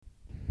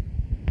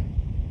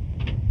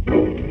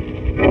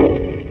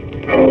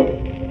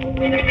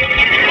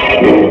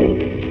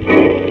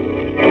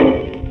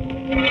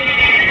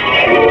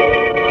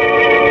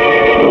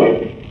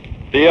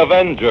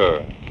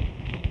Avenger.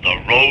 The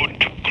road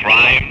to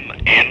crime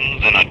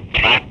ends in a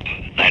trap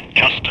that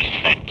justice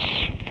sets.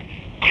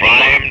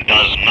 Crime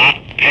does not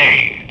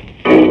pay.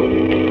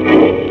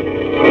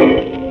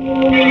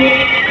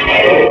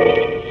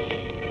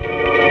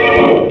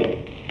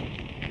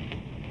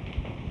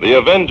 The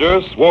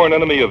Avenger, sworn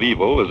enemy of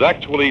evil, is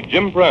actually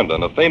Jim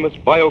Brandon, a famous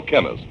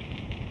biochemist.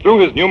 Through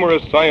his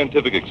numerous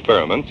scientific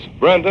experiments,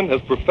 Brandon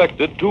has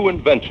perfected two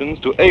inventions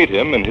to aid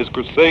him in his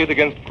crusade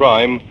against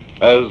crime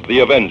as the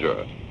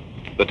Avenger: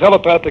 the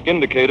telepathic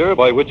indicator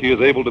by which he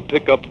is able to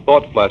pick up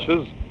thought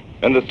flashes,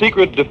 and the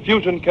secret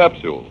diffusion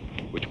capsule,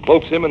 which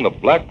cloaks him in the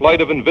black light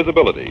of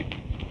invisibility.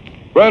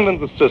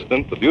 Brandon's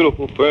assistant, the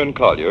beautiful Fern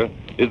Collier,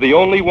 is the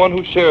only one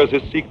who shares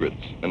his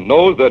secrets and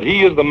knows that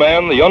he is the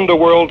man the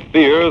underworld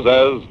fears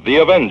as the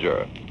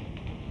Avenger.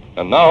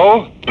 And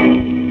now,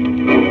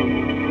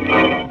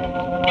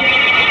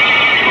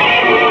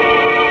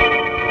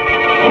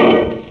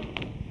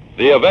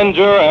 The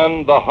Avenger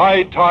and the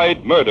High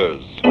Tide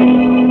Murders.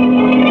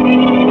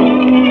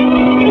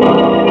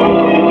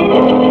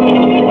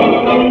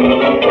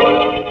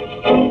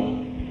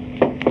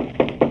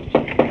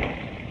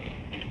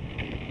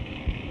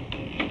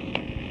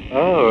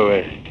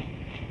 Oh,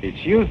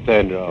 it's you,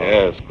 Fenro.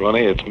 Yes,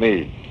 Scrawny, it's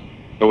me.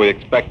 Who are we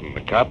expecting,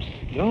 the cops?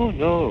 No.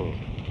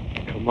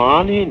 Come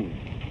on in.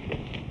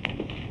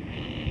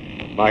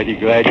 Mighty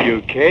glad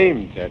you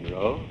came,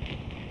 Fenro.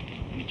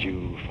 Did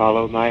you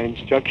follow my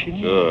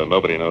instructions? Sure,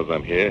 nobody knows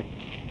I'm here.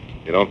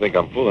 You don't think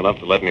I'm fool enough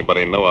to let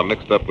anybody know I'm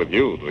mixed up with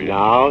you, do you?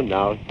 Now,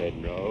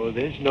 Fenro,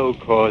 there's no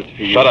cause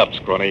for you... Shut up,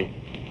 Scrawny.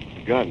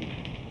 Gun.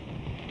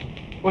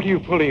 What are you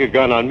pulling a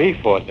gun on me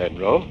for,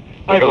 Fenro?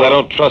 Because I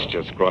don't trust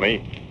you,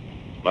 Scrawny.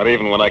 Not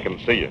even when I can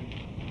see you.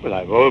 Well,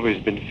 I've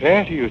always been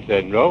fair to you,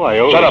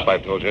 Fenro. Shut up, I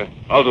told you.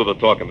 I'll do the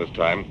talking this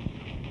time.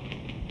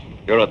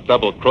 You're a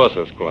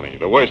double-crosser, Scrawny,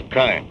 the worst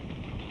kind.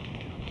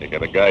 You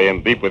get a guy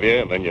in deep with you,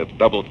 and then you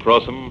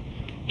double-cross him,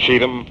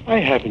 cheat him. I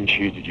haven't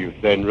cheated you,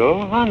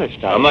 Fenro.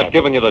 Honest, I'm not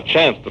giving you the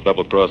chance to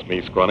double-cross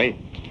me, Scrawny.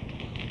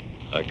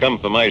 I come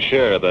for my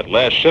share of that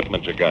last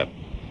shipment you got,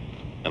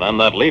 and I'm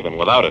not leaving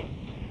without it.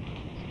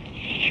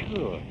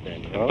 Sure,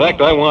 Fenro. In fact,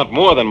 I want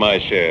more than my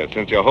share,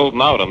 since you're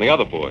holding out on the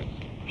other boys.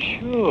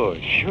 Sure,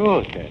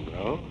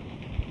 Fenro.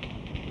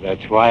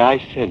 That's why I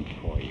sent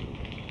for you.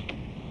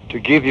 To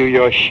give you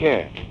your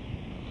share.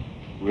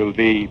 We'll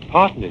be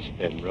partners,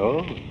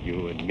 Fenro,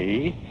 you and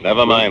me.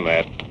 Never mind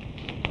that.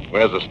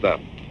 Where's the stuff?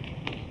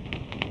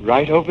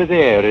 Right over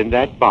there in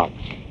that box.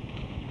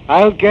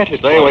 I'll get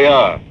it. Stay where you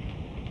are.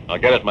 I'll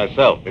get it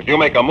myself. If you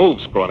make a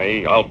move,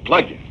 Scrawny, I'll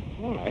plug you.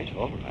 All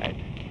right.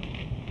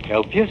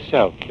 Help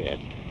yourself, then.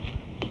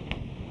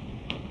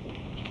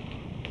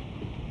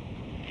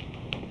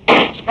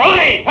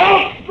 Scrawny!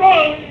 Help!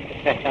 Scrawny!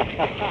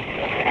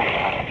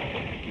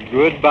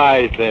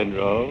 Goodbye,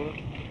 Fenro.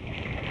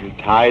 The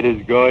tide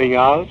is going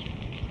out,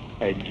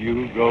 and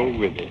you go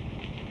with it.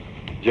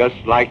 Just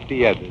like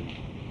the others,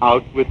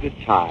 out with the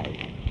tide.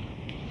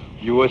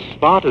 You were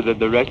smarter than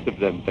the rest of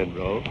them,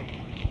 Fenro.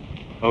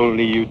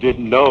 Only you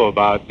didn't know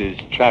about this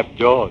trap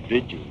door,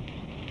 did you?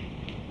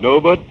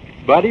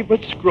 Nobody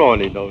but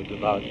Scrawny knows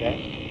about that.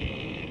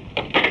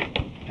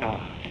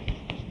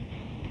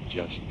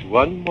 Just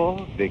one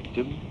more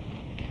victim,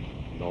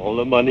 and all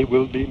the money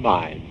will be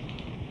mine.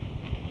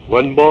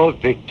 One more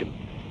victim.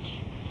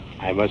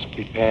 I must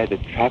prepare the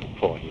trap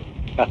for him.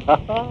 I'm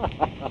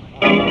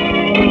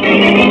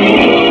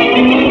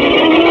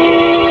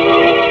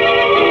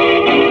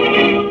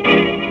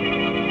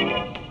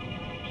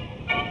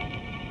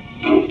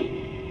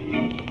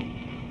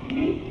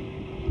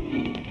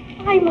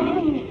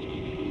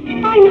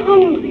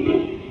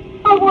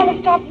hungry. I want to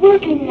stop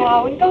working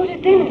now and go to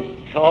dinner.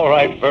 All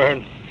right,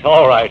 Fern.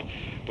 All right.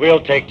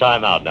 We'll take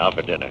time out now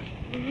for dinner.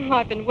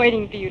 I've been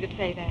waiting for you to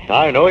say that.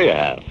 I know you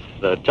have.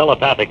 The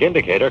telepathic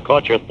indicator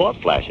caught your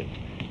thought flashes.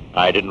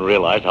 I didn't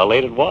realize how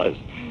late it was.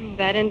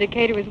 That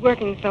indicator is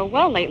working so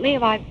well lately,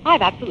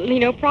 I've absolutely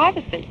no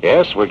privacy.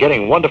 Yes, we're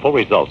getting wonderful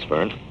results,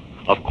 Fern.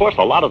 Of course,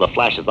 a lot of the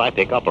flashes I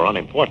pick up are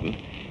unimportant,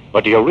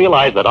 but do you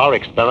realize that our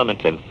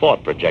experiments in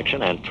thought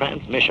projection and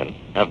transmission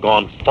have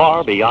gone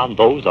far beyond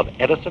those of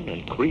Edison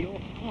and Creel?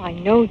 Oh, I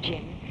know,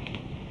 Jim.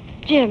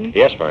 Jim?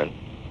 Yes, Fern?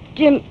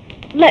 Jim,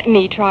 let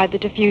me try the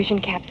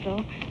diffusion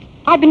capsule.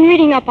 I've been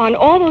reading up on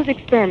all those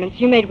experiments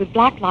you made with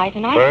black light,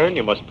 and Fern,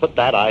 you must put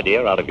that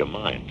idea out of your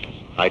mind.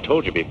 I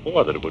told you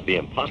before that it would be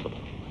impossible.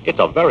 It's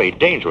a very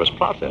dangerous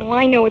process. Oh,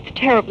 I know it's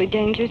terribly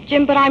dangerous,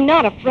 Jim, but I'm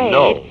not afraid.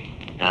 No,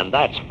 and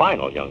that's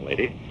final, young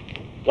lady.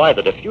 Why,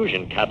 the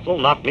diffusion capsule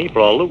knocked me for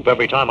a loop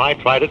every time I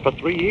tried it for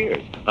 3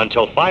 years,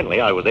 until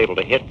finally I was able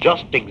to hit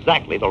just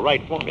exactly the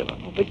right formula.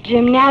 Oh, but,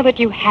 Jim, now that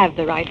you have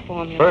the right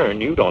formula... Fern,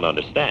 you don't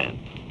understand.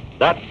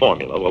 That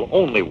formula will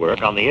only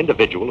work on the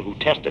individual who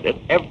tested it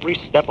every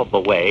step of the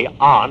way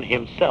on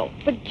himself.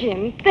 But,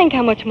 Jim, think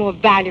how much more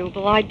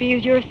valuable I'd be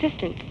as your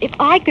assistant if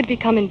I could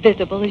become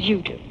invisible as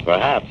you do.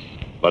 Perhaps,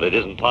 but it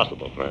isn't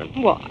possible, Fern.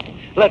 Why?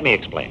 Let me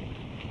explain.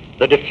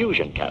 The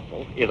diffusion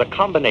capsule is a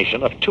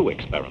combination of two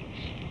experiments,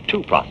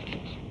 two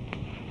processes.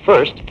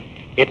 First,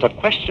 It's a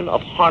question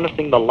of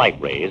harnessing the light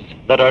rays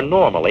that are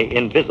normally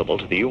invisible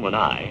to the human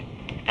eye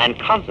and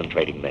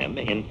concentrating them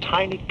in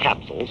tiny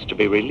capsules to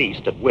be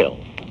released at will.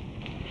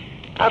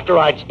 After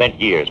I'd spent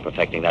years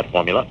perfecting that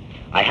formula,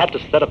 I had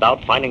to set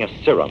about finding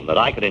a serum that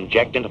I could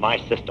inject into my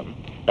system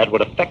that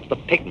would affect the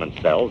pigment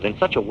cells in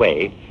such a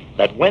way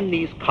that when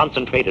these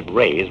concentrated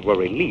rays were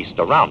released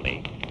around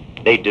me,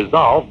 they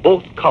dissolve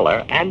both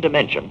color and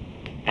dimension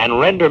and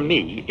render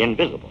me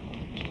invisible.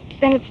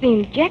 Then it's the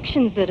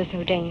injections that are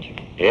so dangerous.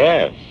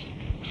 Yes.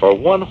 For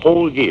 1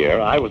 whole year,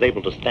 I was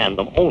able to stand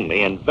them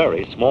only in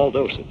very small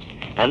doses.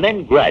 And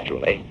then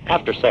gradually,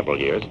 after several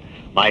years,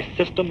 my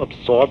system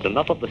absorbed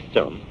enough of the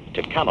serum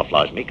to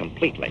camouflage me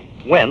completely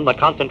when the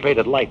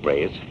concentrated light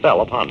rays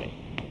fell upon me.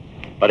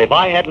 But if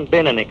I hadn't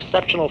been in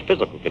exceptional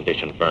physical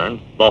condition,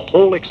 Fern, the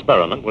whole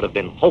experiment would have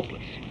been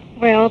hopeless.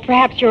 Well,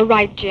 perhaps you're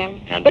right,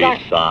 Jim. And but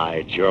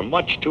besides, you're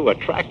much too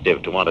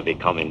attractive to want to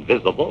become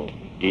invisible,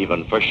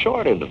 even for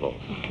short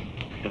intervals.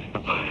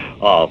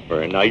 Oh,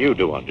 Fern, now you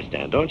do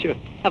understand, don't you?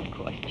 Of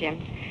course,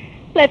 Jim.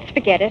 Let's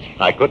forget it.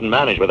 I couldn't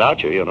manage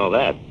without you, you know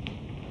that.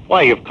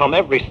 Why, you've come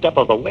every step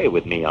of the way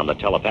with me on the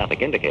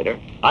telepathic indicator.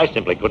 I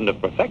simply couldn't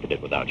have perfected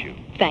it without you.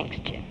 Thanks,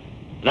 Jim.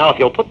 Now, if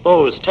you'll put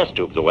those test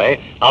tubes away,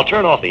 I'll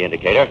turn off the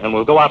indicator and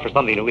we'll go out for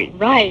something to eat.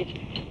 Right.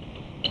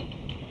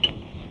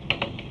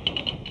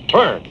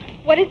 Fern,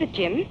 What is it,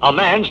 Jim? a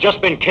man's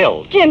just been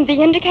killed. Jim,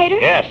 the indicator?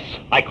 Yes,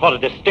 I caught a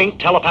distinct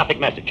telepathic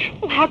message.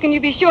 Well, how can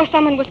you be sure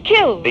someone was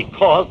killed?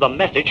 Because the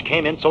message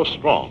came in so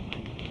strong.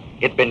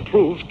 It's been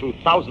proved through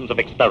thousands of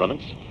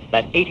experiments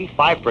that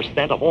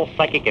 85% of all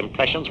psychic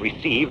impressions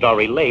received are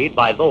relayed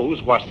by those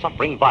who are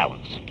suffering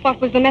violence.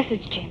 What was the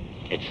message, Jim?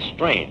 It's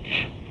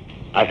strange.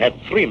 I've had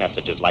 3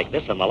 messages like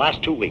this in the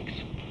last 2 weeks,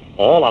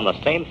 all on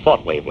the same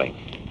thought wavelength.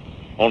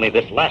 Only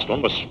this last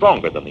one was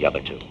stronger than the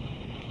other 2.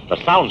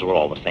 The sounds were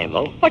all the same,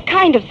 though. What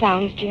kind of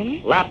sounds,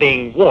 Jim?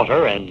 Lapping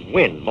water and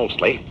wind,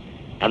 mostly.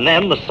 And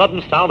then the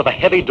sudden sound of a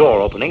heavy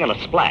door opening and a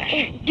splash.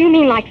 Do you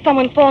mean like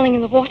someone falling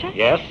in the water?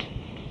 Yes.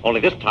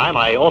 Only this time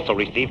I also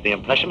received the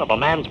impression of a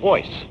man's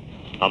voice.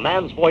 A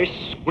man's voice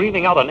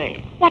screaming out a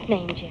name. What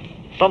name, Jim?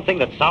 Something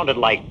that sounded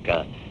like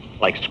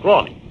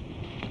scrawny.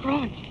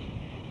 Scrawny.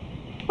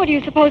 What do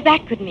you suppose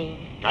that could mean?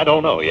 I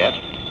don't know yet.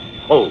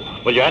 Oh,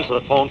 will you answer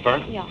the phone,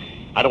 Fern? Yeah.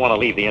 I don't want to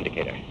leave the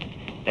indicator.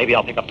 Maybe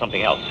I'll pick up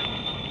something else.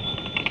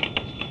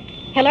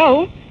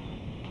 Hello?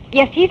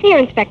 Yes, he's here,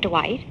 Inspector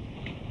White.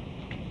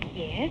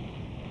 Yes?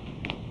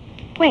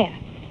 Where?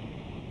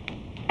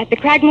 At the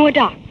Cragmore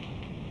dock.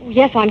 Oh,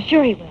 yes, I'm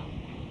sure he will.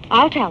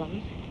 I'll tell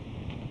him.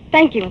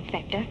 Thank you,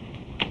 Inspector.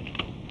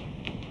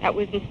 That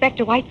was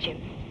Inspector White, Jim.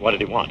 What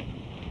did he want?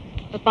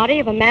 The body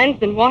of a man's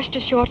been washed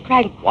ashore at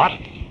Cragmore. What?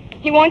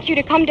 He wants you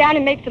to come down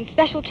and make some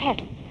special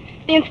tests.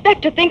 The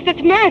inspector thinks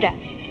it's murder.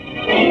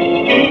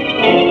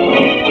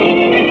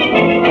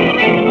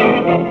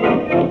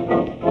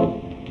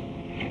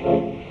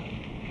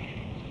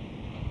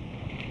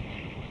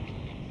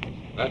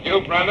 That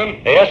you,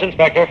 Brandon? Yes,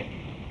 Inspector.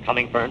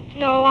 Coming, Fern?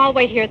 No, I'll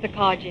wait here at the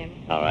car, Jim.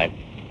 All right.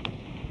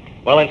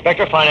 Well,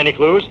 Inspector, find any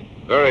clues?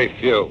 Very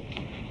few.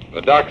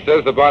 The doc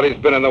says the body's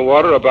been in the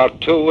water about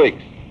 2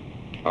 weeks.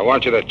 I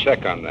want you to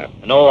check on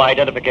that. No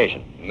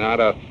identification. Not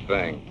a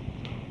thing.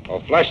 Oh,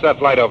 flash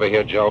that light over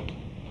here, Joe.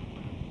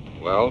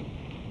 Well,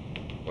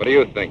 what do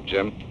you think,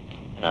 Jim?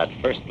 At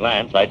first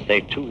glance, I'd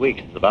say 2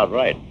 weeks is about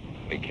right.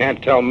 We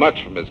can't tell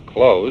much from his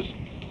clothes.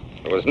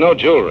 There was no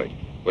jewelry,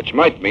 which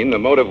might mean the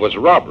motive was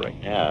robbery.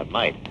 Yeah, it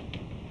might.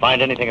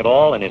 Find anything at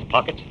all in his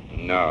pockets?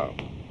 No.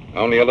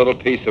 Only a little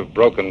piece of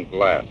broken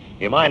glass.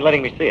 You mind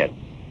letting me see it?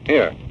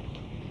 Here.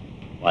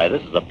 Why,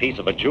 this is a piece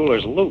of a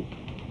jeweler's loop.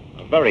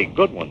 A very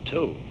good one,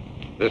 too.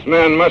 This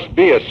man must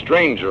be a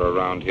stranger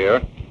around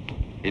here.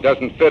 He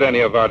doesn't fit any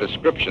of our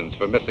descriptions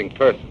for missing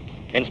persons.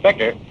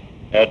 Inspector,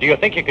 do you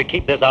think you could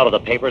keep this out of the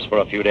papers for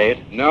a few days?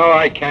 No,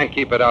 I can't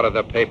keep it out of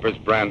the papers,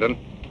 Brandon.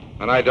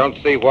 And I don't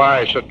see why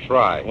I should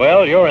try.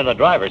 Well, you're in the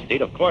driver's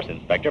seat, of course,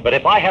 Inspector, but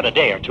if I had a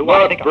day or two, I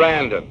Look, think...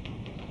 Brandon,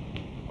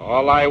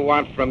 all I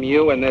want from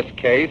you in this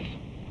case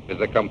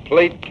is a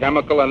complete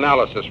chemical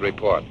analysis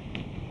report.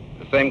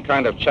 The same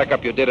kind of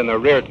checkup you did in the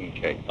Reardon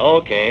case.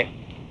 Okay.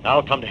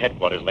 I'll come to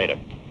headquarters later.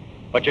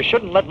 But you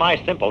shouldn't let my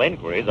simple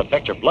inquiries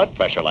affect your blood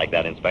pressure like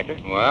that, Inspector.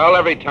 Well,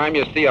 every time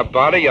you see a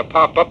body, you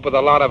pop up with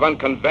a lot of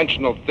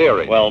unconventional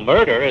theories. Well,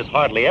 murder is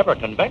hardly ever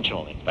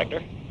conventional,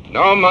 Inspector.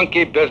 No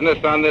monkey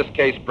business on this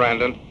case,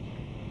 Brandon.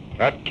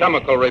 That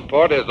chemical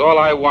report is all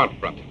I want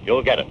from you.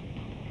 You'll get it.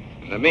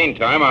 In the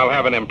meantime, I'll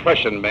have an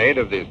impression made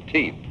of his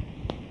teeth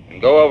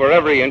and go over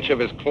every inch of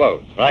his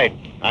clothes. Right.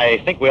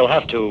 I think we'll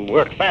have to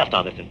work fast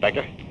on this,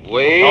 Inspector.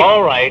 We?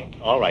 All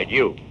right,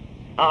 you.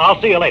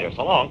 I'll see you later.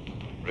 So long.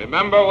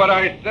 Remember what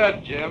I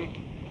said, Jim.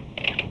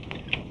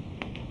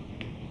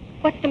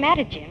 What's the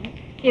matter, Jim?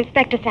 The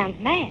inspector sounds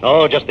mad.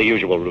 Oh, just the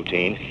usual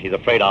routine. He's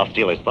afraid I'll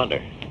steal his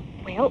thunder.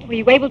 Well, were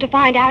you able to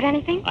find out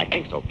anything? I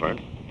think so,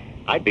 Fern.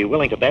 I'd be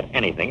willing to bet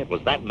anything it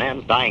was that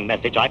man's dying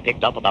message I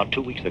picked up about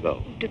 2 weeks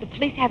ago. Do the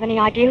police have any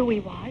idea who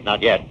he was?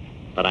 Not yet,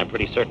 but I'm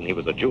pretty certain he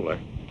was a jeweler.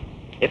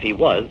 If he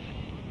was,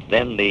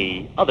 then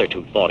the other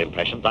two thought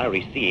impressions I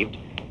received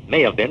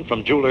may have been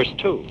from jewelers,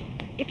 too.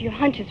 If your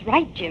hunch is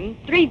right, Jim,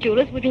 3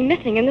 jewelers would be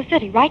missing in the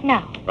city right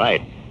now.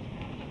 Right.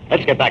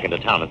 Let's get back into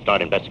town and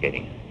start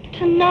investigating.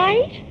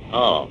 Tonight?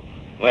 Oh,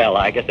 well,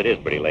 I guess it is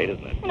pretty late,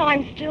 isn't it? And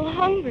I'm still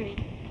hungry.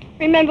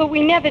 Remember,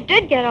 we never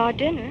did get our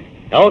dinner.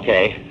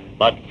 Okay,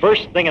 but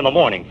first thing in the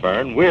morning,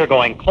 Fern, we're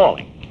going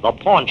calling. The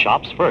pawn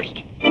shops first.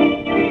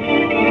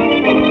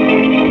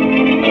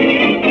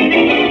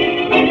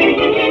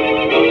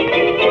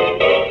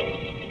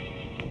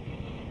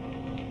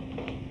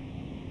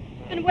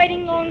 Been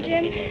waiting long,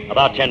 Jim?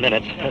 About 10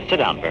 minutes. Sit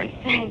down, Fern.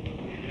 Thanks.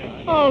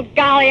 Oh,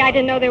 golly, I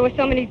didn't know there were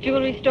so many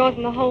jewelry stores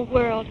in the whole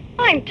world.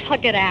 I'm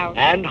tuckered out.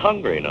 And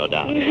hungry, no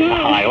doubt. Mhm.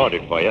 I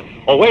ordered for you.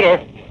 Oh,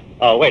 waiter.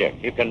 Waiter,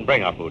 you can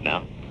bring our food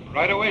now.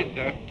 Right away,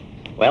 sir.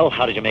 Well,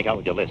 how did you make out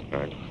with your list,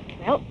 Fern?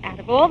 Well, out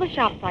of all the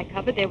shops I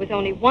covered, there was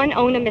only one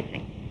owner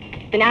missing.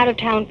 Been out of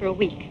town for a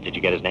week. Did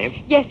you get his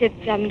name? Yes, it's,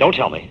 Don't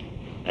tell me.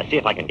 See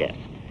if I can guess.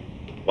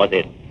 Was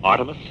it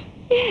Artemis?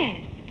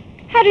 Yes.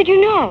 How did you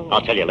know?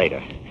 I'll tell you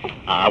later.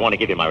 I want to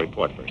give you my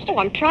report first. Oh,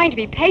 I'm trying to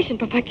be patient,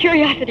 but my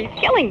curiosity is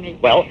killing me.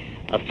 Well,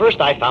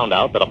 first I found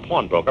out that a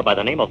pawnbroker by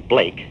the name of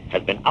Blake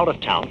has been out of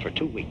town for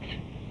 2 weeks.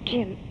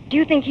 Jim, do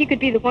you think he could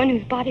be the one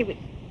whose body was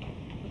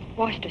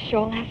washed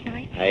ashore last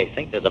night? I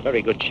think there's a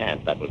very good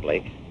chance that was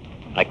Blake.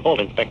 I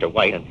called Inspector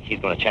White, and he's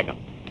going to check him.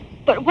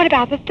 But what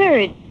about the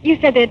third? You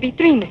said there'd be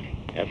 3 missing.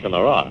 Yes, and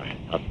there are.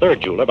 A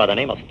third jeweler by the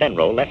name of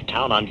Fenro left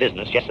town on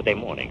business yesterday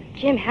morning.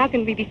 Jim, how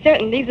can we be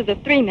certain these are the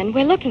 3 men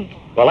we're looking for?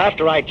 Well,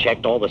 after I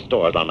checked all the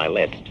stores on my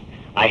list,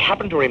 I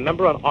happened to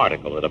remember an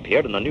article that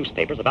appeared in the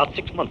newspapers about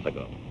 6 months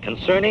ago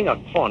concerning a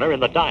corner in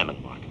the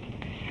diamond market.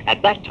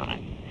 At that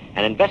time,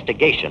 an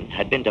investigation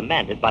had been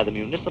demanded by the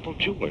Municipal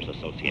Jewelers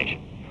Association,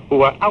 who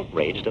were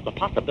outraged at the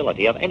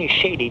possibility of any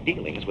shady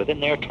dealings within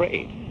their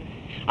trade.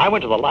 I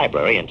went to the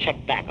library and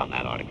checked back on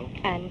that article.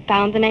 And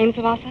found the names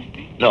of our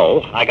suspects?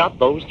 No, I got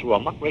those through a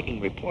muckraking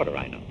reporter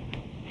I know.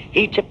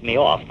 He tipped me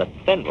off that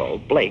Fenro,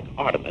 Blake,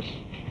 Artemis,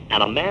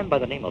 and a man by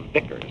the name of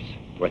Vickers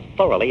were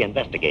thoroughly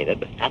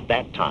investigated at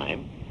that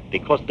time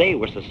because they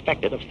were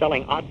suspected of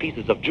selling odd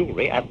pieces of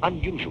jewelry at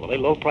unusually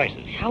low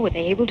prices. How were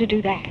they able to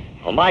do that?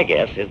 Well, my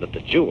guess is that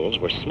the jewels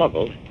were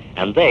smuggled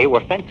and they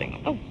were fencing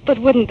them. Oh, but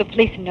wouldn't the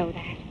police know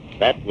that?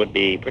 That would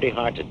be pretty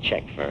hard to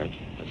check, Fern,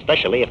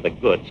 especially if the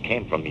goods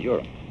came from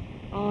Europe.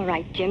 All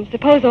right, Jim.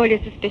 Suppose all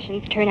your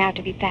suspicions turn out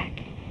to be fact.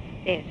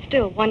 There's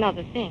still one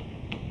other thing.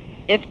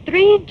 If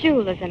 3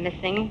 jewelers are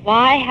missing,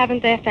 why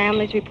haven't their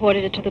families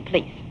reported it to the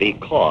police?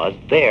 Because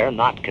they're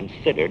not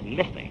considered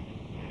missing.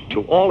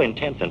 To all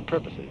intents and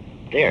purposes,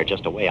 they're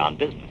just away on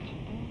business.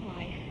 Oh,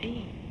 I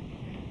see.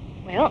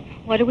 Well,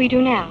 what do we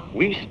do now?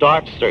 We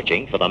start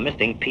searching for the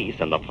missing piece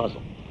in the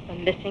puzzle. The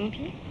missing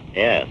piece?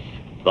 Yes,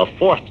 the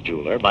 4th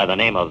jeweler by the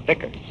name of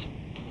Vickers.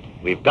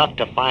 We've got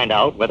to find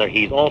out whether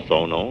he's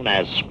also known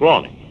as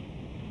Scrawny.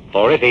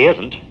 For if he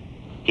isn't,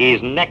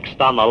 he's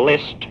next on the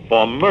list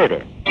for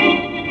murder.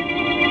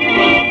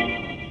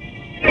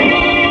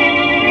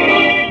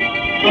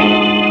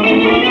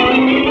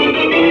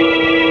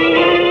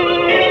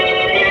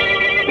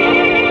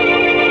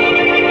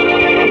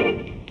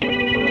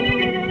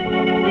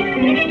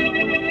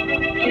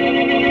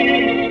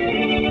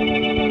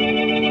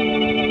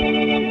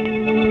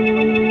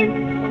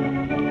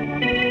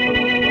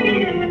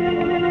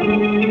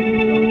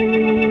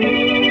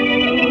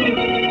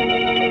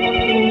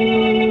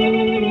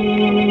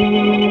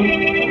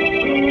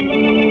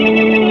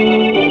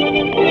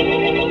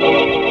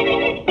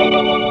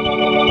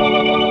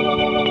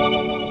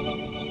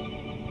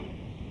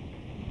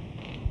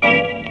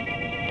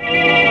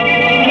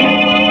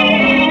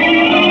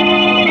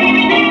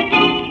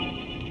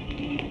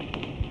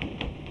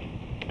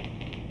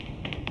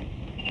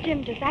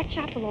 Jim, does that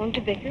shop belong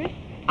to Vickers?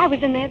 I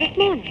was in there this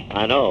morning.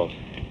 I know.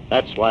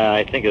 That's why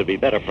I think it would be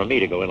better for me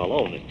to go in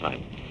alone this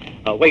time.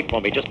 Wait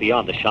for me just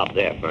beyond the shop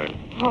there, Fern.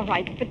 All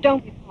right, but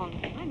don't be long.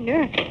 I'm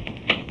nervous.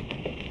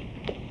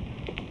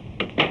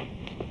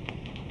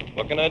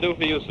 What can I do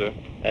for you, sir?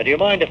 Do you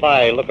mind if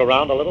I look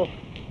around a little?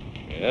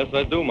 Yes,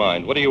 I do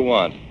mind. What do you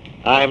want?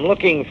 I'm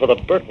looking for the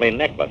Berkeley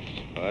necklace.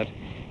 What?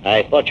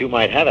 I thought you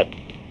might have it.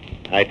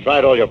 I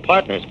tried all your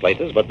partners'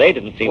 places, but they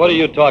didn't seem What to... are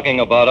you talking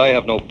about? I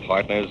have no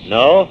partners.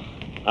 No?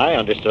 I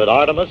understood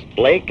Artemis,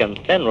 Blake, and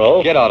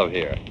Fenro. Get out of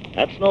here.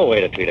 That's no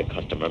way to treat a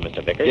customer,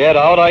 Mr. Vickers. Get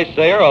out, I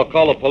say, or I'll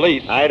call the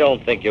police. I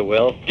don't think you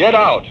will. Get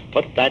out!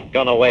 Put that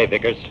gun away,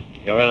 Vickers.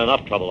 You're in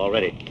enough trouble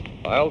already.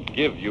 I'll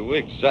give you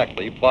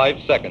exactly 5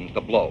 seconds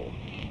to blow.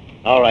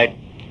 All right.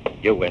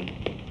 You win.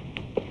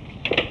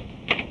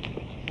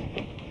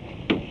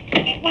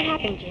 What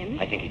happened, Jim?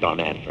 I think he's our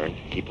man, Fern.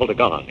 He pulled a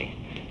gun on me.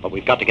 But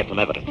we've got to get some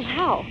evidence. Well,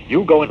 how?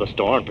 You go in the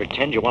store and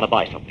pretend you want to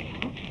buy something.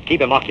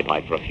 Keep him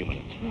occupied for a few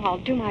minutes. Oh, I'll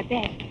do my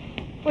best.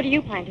 What do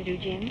you plan to do,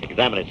 Jim?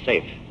 Examine his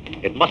safe.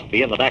 It must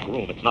be in the back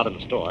room. It's not in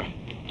the store.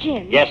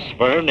 Jim? Yes,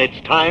 Fern, it's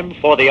time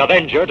for the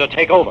Avenger to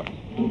take over.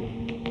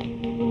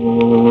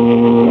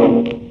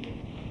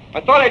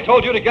 I thought I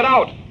told you to get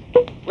out.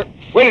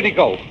 Where did he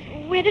go?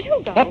 Where did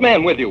who go? That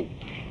man with you.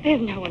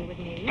 There's no one with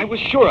me. Jim? I was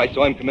sure I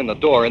saw him come in the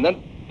door, and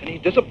then he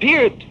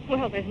disappeared.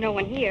 Well, there's no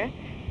one here.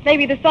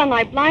 Maybe the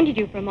sunlight blinded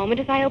you for a moment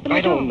as I opened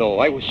the door. I don't know.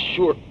 I was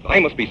sure. I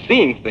must be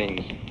seeing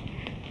things.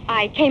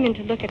 I came in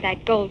to look at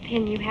that gold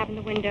pin you have in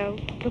the window,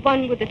 the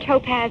one with the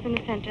topaz in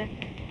the center.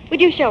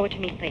 Would you show it to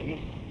me, please?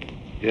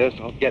 Yes,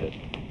 I'll get it.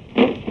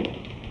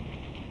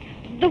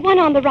 The one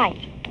on the right.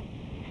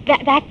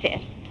 That's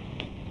it.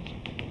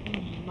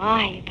 Oh,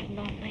 my, it's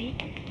lovely.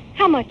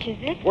 How much is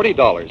it?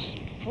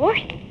 $40.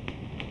 40?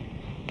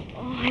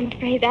 Oh, I'm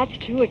afraid that's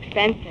too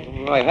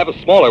expensive. I have a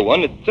smaller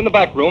one. It's in the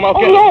back room. I'll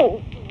get it.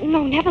 Oh,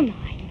 no, never mind.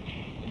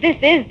 This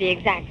is the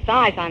exact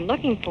size I'm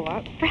looking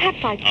for. Perhaps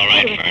I could... All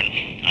right, Fern.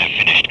 I've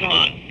finished. Come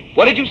on.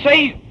 What did you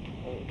say?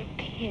 Oh, the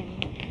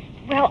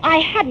pin. Well, I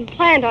hadn't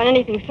planned on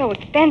anything so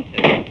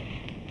expensive.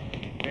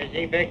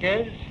 Busy,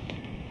 Vickers?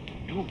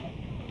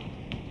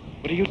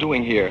 What are you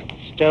doing here?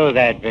 Stow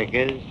that,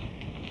 Vickers.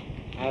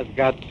 I've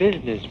got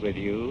business with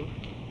you.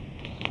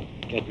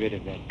 Get rid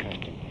of that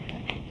customer.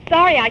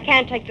 Sorry I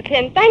can't take the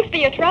pin. Thanks for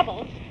your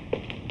trouble.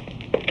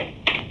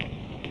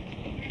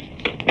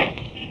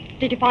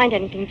 Did you find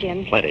anything,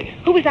 Jim? Plenty.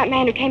 Who was that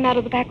man who came out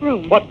of the back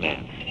room? What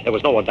man? There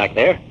was no one back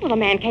there. Well, the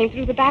man came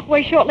through the back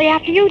way shortly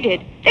after you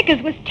did.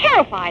 Vickers was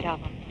terrified of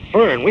him.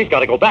 Fern, we've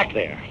got to go back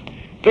there.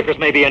 Vickers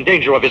may be in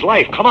danger of his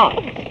life. Come on.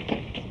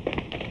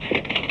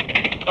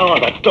 Oh,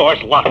 the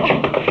door's locked.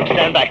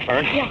 Stand back,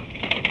 Fern. Yeah.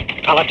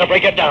 I'll have to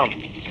break it down.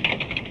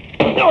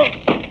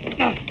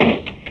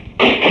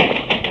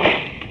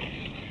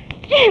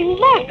 Jim,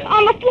 look,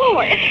 on the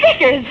floor.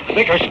 It's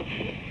Vickers.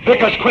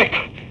 Vickers, quick.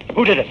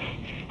 Who did it?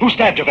 Who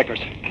stabbed you,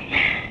 Vickers?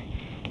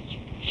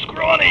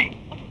 Scrawny.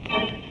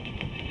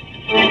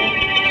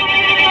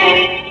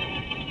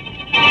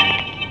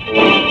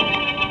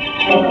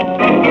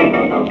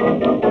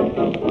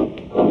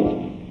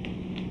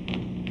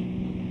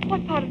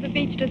 What part of the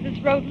beach does this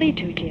road lead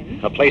to, Jim?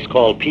 A place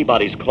called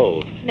Peabody's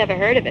Cove. Never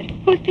heard of it.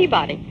 Who's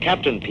Peabody?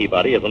 Captain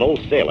Peabody is an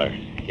old sailor.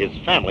 His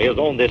family has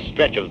owned this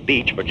stretch of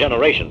beach for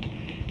generations.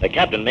 The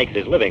captain makes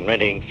his living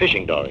renting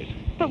fishing dories.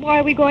 But why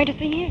are we going to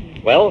see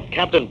him? Well,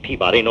 Captain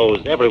Peabody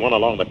knows everyone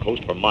along the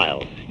coast for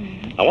miles.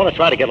 Mm-hmm. I want to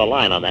try to get a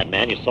line on that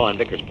man you saw in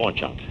Vickers' pawn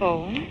shop.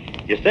 Oh?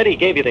 You said he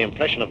gave you the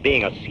impression of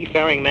being a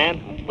seafaring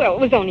man? Well, it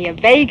was only a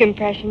vague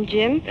impression,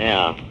 Jim.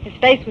 Yeah. His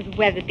face was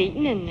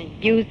weather-beaten, and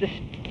he used the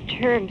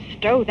term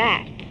stow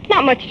that.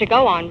 Not much to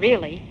go on,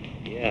 really.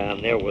 Yeah,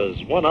 and there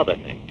was one other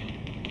thing.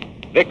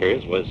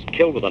 Vickers was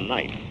killed with a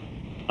knife.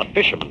 A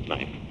fisherman's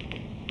knife.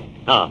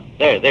 Ah,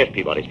 there's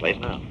Peabody's place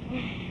now.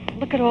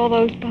 Look at all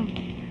those boats.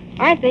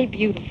 Aren't they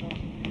beautiful?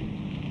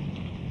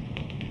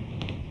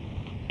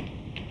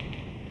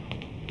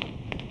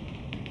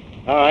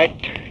 All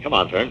right. Come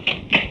on, Fern.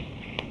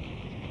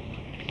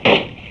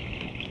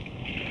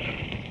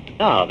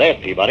 Now,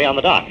 there's Peabody on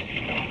the dock.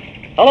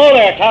 Hello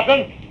there,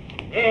 Captain.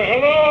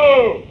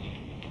 Hello.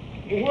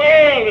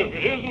 Well, if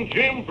it isn't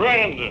Jim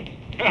Brandon.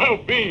 How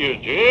be you,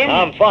 Jim?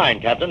 I'm fine,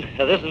 Captain.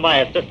 This is my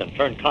assistant,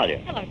 Fern Collier.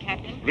 Hello,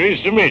 Captain.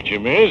 Pleased to meet you,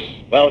 miss.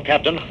 Well,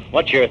 Captain,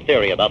 what's your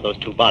theory about those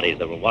two bodies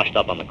that were washed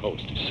up on the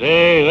coast?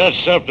 Say,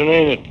 that's something,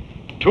 ain't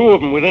it? 2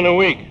 of them within a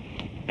week.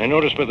 I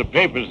noticed by the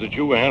papers that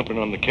you were helping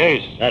on the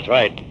case. That's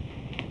right.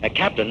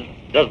 Captain,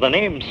 does the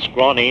name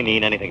Scrawny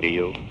mean anything to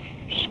you?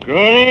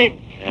 Scrawny?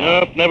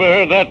 Yeah. Nope, never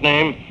heard that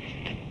name.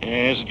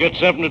 Has it got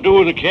something to do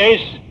with the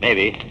case?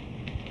 Maybe.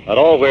 But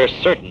all we're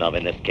certain of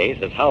in this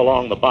case is how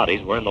long the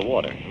bodies were in the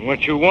water.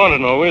 What you want to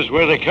know is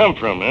where they come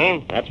from, huh?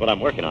 That's what I'm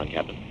working on,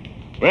 Captain.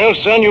 Well,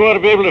 son, you ought to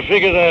be able to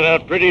figure that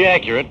out pretty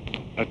accurate,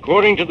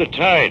 according to the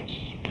tides.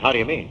 How do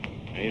you mean?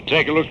 Now, you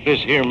take a look at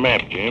this here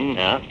map, Jim.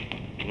 Yeah?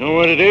 You know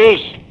what it is?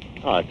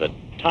 Oh, it's a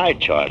tide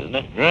chart, isn't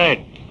it?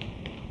 Right.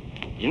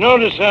 You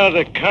notice how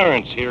the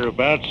currents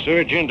hereabouts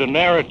surge into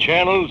narrow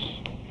channels?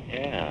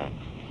 Yeah.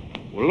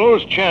 Well,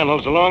 those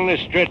channels along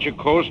this stretch of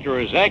coast are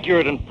as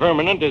accurate and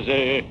permanent as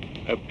a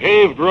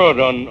paved road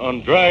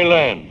on dry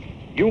land.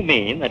 You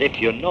mean that if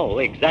you know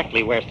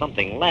exactly where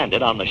something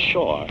landed on the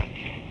shore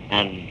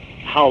and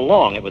how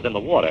long it was in the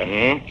water,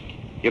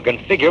 you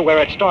can figure where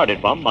it started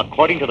from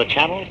according to the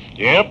channels?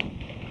 Yep.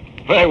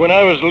 Why, when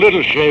I was a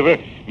little shaver,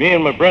 me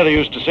and my brother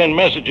used to send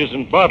messages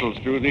in bottles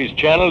through these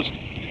channels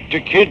to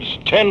kids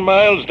 10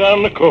 miles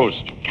down the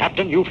coast.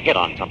 Captain, you've hit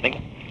on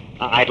something.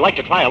 I'd like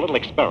to try a little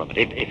experiment,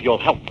 if you'll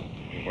help.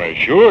 Why,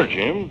 sure,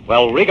 Jim.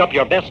 Well, rig up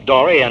your best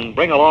dory and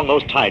bring along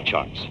those tide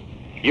charts.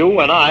 You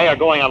and I are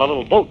going on a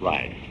little boat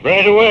ride.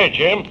 Right away,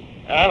 Jim.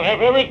 I'll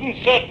have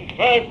everything set in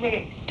 5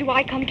 minutes. Do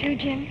I come too,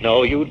 Jim?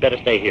 No, you'd better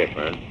stay here,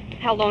 Fern.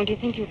 How long do you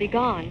think you'll be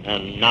gone?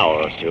 An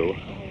hour or two.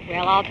 Oh,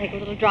 well, I'll take a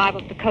little drive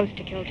up the coast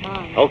to kill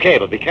time. Okay,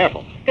 but be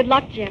careful. Good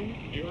luck, Jim.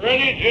 You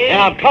ready, Jim?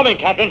 Yeah, I'm coming,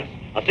 Captain.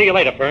 I'll see you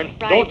later, Fern.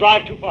 Right. Don't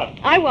drive too fast.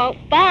 I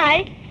won't.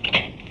 Bye.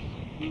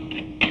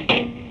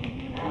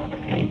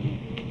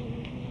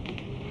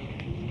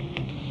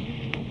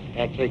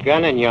 That's a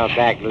gun in your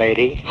back,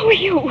 lady. Who are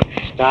you?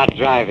 Start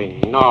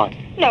driving north.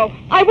 No,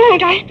 I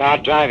won't.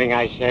 Start driving,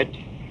 I said,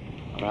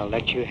 or I'll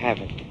let you have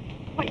it.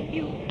 What,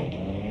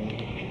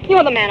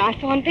 You're the man I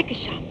saw in Vickers'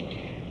 shop.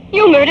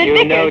 You murdered You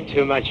Vickers. know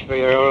too much for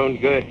your own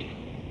good.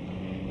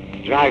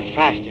 Drive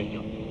faster.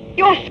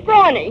 You're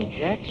scrawny.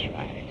 That's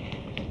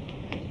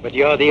right. But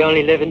you're the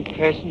only living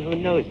person who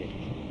knows it.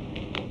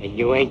 And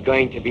you ain't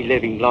going to be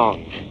living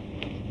long.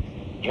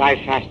 Drive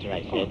faster,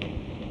 I said.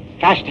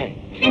 Faster.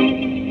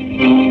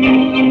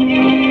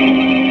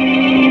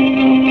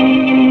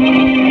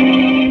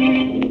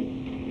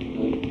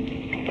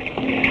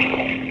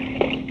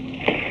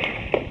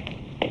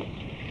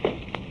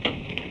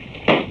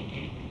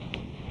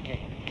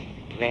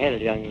 Well,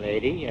 young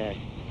lady,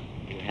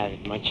 you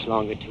haven't much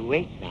longer to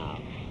wait now.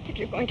 If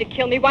you're going to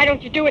kill me, why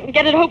don't you do it and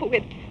get it over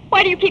with?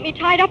 Why do you keep me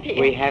tied up here?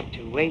 We have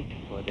to wait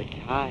for the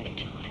tide.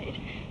 Tied?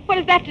 What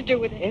has that to do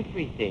with it?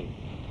 Everything.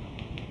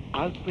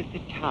 Out with the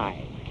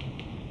tide.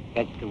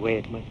 That's the way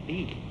it must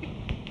be.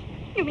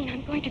 You mean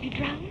I'm going to be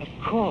drowned? Of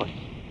course.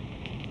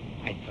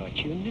 I thought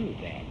you knew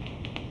that.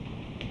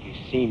 You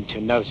seem to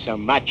know so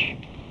much.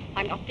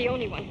 I'm not the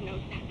only one who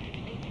knows about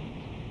these things.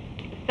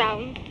 The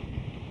sounds.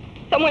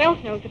 Someone else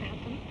knows about them.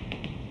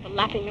 The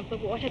lapping of the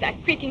water,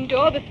 that creaking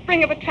door, the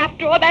spring of a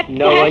trapdoor, that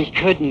No flash. one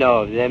could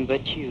know of them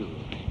but you.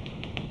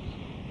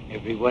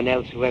 Everyone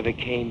else who ever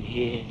came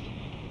here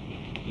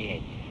is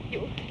dead.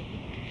 You.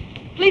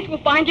 Police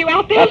will find you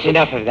out there. That's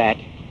enough of that.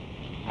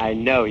 I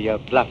know you're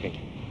bluffing.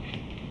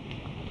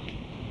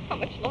 How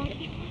much longer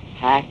before?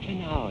 Half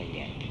an hour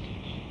yet.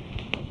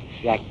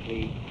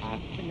 Exactly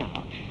half an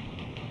hour.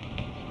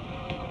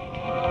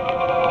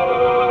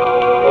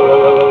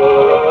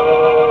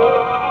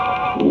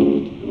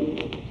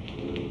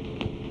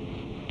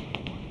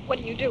 What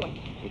are you doing?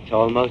 It's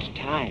almost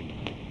time.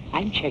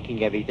 I'm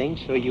checking everything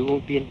so you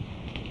won't be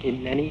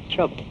in any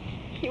trouble.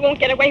 You won't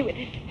get away with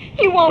it.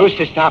 You won't. Who's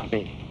to stop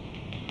me?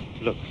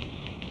 Look.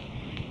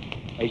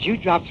 As you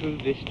drop through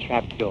this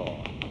trap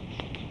door,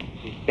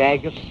 this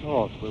bag of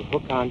salt will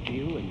hook onto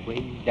you and weigh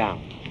you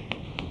down.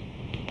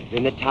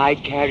 Then the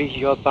tide carries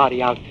your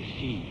body out to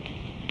sea.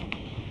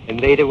 And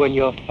later when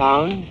you're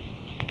found,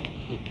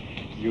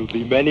 you'll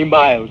be many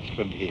miles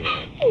from here.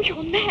 Oh,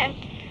 you're mad.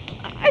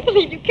 I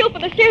believe you killed for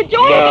the sheer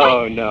joy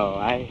of it. No.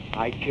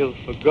 I kill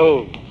for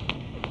gold.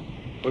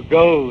 For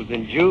gold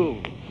and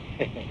jewels.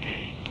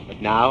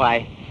 But now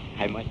I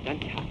must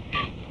untie.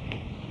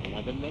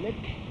 Another minute.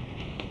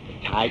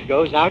 The tide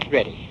goes out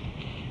ready.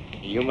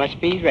 You must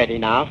be ready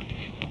now.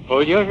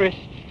 Hold your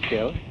wrists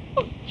still.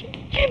 Oh,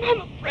 Jim,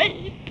 I'm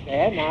afraid.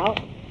 There now.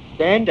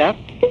 Stand up.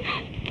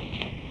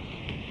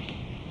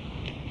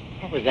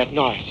 What was that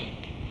noise?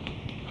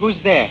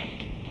 Who's there?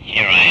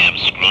 Here I am,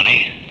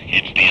 Scrawny.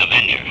 It's the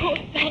Avenger. Oh,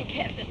 thank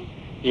heaven.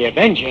 The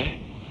Avenger?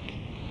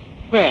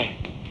 Where?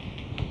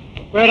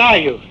 Where are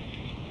you?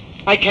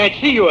 I can't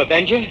see you,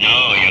 Avenger.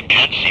 No, you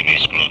can't see me,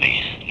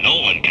 Scrawny. No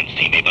one can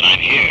see me, but I'm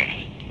here.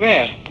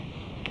 Where?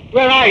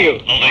 Where are you?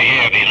 Over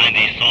here, behind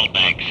these salt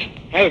bags.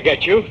 I'll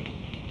get you.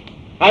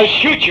 I'll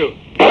shoot you.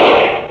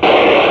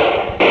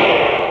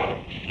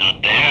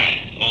 Not there.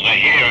 Over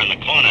here in the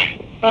corner.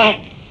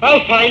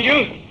 I'll find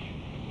you.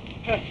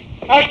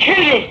 I'll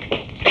kill you.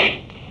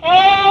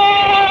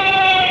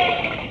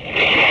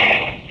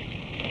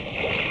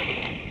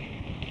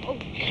 Oh,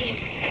 Jim.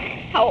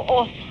 How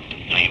awful.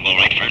 Are you all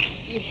right, Fern?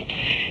 Yes.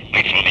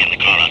 Wait for me in the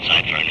car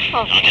outside, Fern.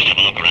 Oh. I'll just have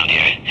a look around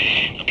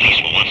here. The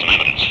police will want some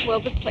evidence.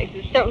 Well, this place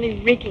is certainly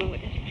reeking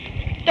with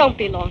it. Don't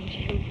be long,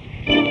 Jim.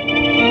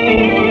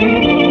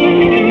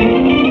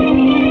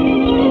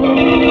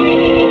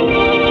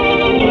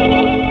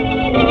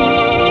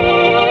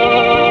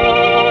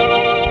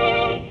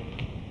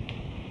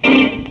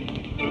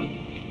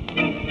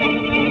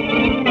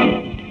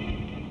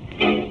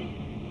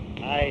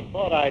 I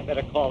thought I'd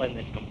better call in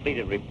this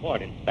completed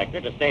report,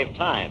 Inspector, to save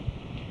time.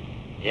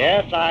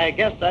 Yes, I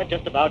guess that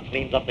just about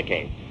cleans up the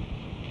case.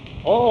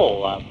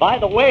 Oh, by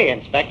the way,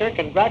 Inspector,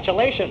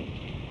 congratulations.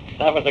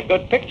 That was a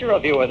good picture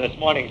of you in this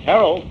morning's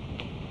Herald.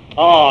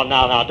 Oh,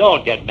 now,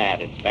 don't get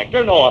mad,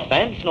 Inspector. No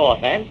offense.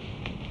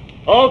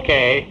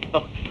 Okay.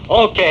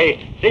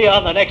 Okay. See you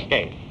on the next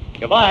case.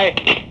 Goodbye.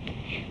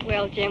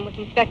 Well, Jim, was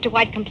Inspector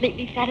White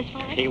completely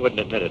satisfied? He wouldn't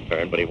admit it,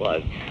 Fern, but he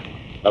was.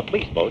 A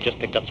police boat just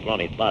picked up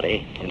Scrawny's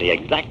body in the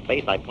exact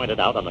place I pointed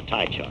out on the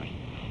tide chart.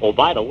 Oh,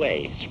 by the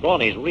way,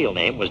 Scrawny's real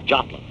name was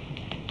Joplin.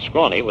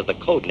 Scrawny was the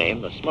code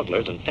name the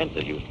smugglers and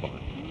fences used for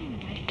him.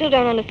 I still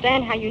don't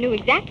understand how you knew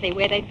exactly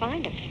where they'd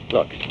find him.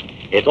 Look,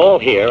 it's all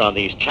here on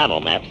these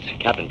channel maps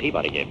Captain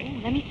Peabody gave me.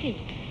 Let me see.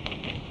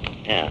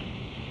 Yeah.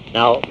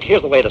 Now,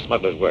 here's the way the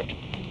smugglers worked.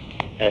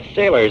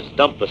 Sailors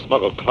dumped the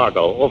smuggled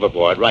cargo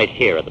overboard right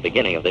here at the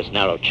beginning of this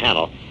narrow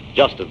channel,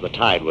 just as the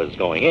tide was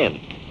going in.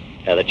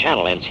 The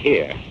channel ends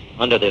here.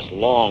 Under this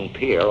long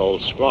pier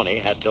old Scrawny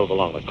had built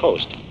along the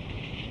coast.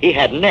 He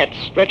had nets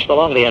stretched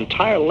along the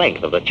entire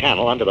length of the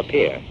channel under the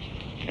pier.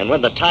 And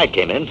when the tide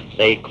came in,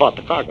 they caught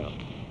the cargo.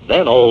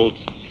 Then old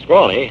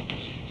Scrawny,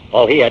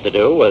 all he had to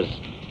do was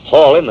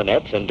haul in the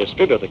nets and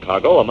distribute the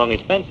cargo among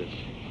his fences.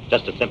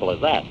 Just as simple as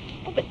that.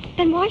 Oh, but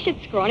then why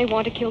should Scrawny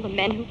want to kill the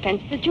men who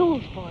fenced the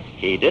jewels for him?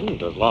 He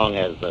didn't, as long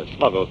as the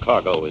smuggled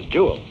cargo was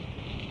jewels.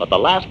 But the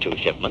last two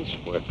shipments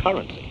were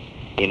currency.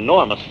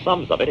 Enormous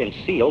sums of it in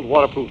sealed,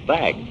 waterproof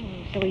bags.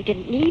 Oh, so he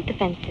didn't need the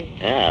fences.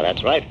 Yeah,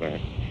 that's right,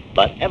 Fern.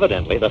 But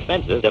evidently the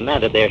fences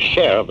demanded their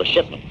share of the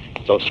shipment,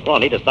 so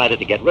Scrawny decided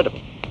to get rid of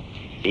them.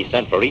 He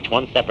sent for each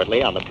one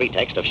separately on the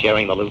pretext of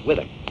sharing the loot with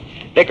him.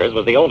 Vickers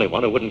was the only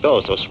one who wouldn't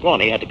go, so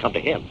Scrawny had to come to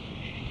him.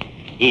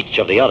 Each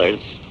of the others,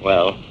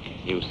 well,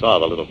 you saw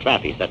the little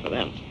trap he set for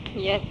them.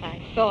 Yes, I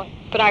saw it.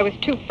 But I was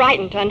too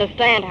frightened to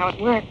understand how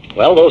it worked.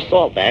 Well, those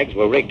salt bags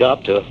were rigged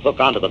up to hook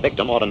onto the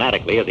victim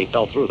automatically as he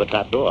fell through the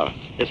trap door.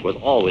 This was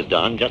always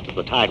done just as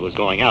the tide was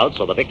going out,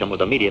 so the victim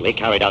was immediately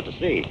carried out to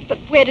sea. But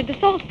where did the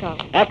salt go?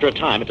 After a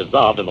time, it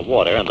dissolved in the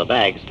water, and the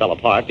bags fell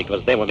apart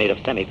because they were made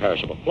of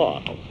semi-perishable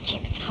cloth. Oh,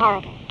 Jim, it's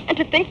horrible. And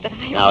to think that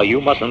I... Now,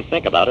 you mustn't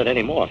think about it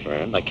anymore,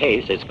 Fern. The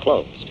case is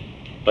closed.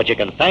 But you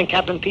can thank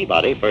Captain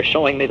Peabody for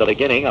showing me the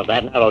beginning of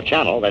that narrow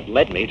channel that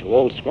led me to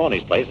old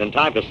Scrawny's place in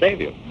time to save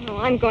you. Oh,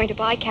 I'm going to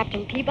buy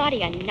Captain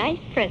Peabody a nice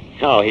present.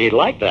 Oh, he'd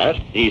like that.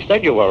 He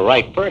said you were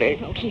right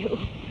pretty. Oh, you.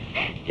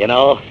 You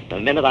know, the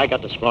minute I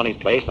got to Scrawny's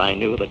place, I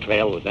knew the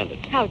trail was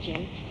ended. How,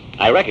 Jim?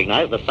 I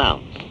recognized the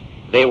sounds.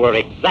 They were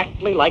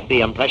exactly like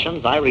the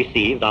impressions I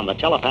received on the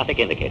telepathic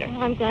indicator.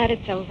 Well, I'm glad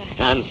it's over.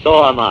 And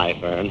so am I,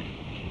 Fern.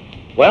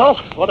 Well,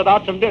 what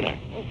about some dinner?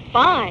 Oh,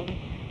 fine.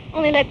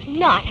 Only let's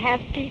not have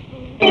seafood.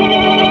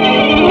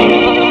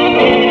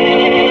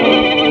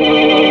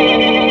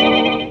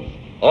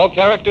 All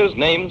characters,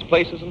 names,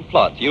 places, and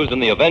plots used in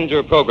the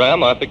Avenger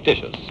program are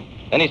fictitious.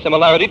 Any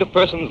similarity to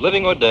persons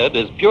living or dead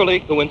is purely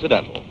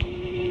coincidental.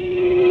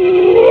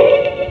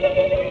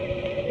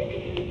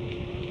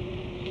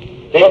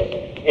 This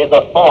is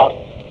a thought,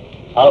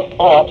 a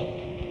thought,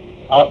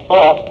 a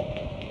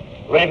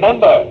thought.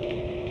 Remember,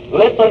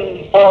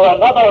 listen for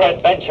another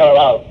adventure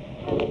of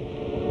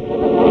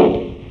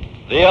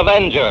The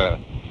Avenger.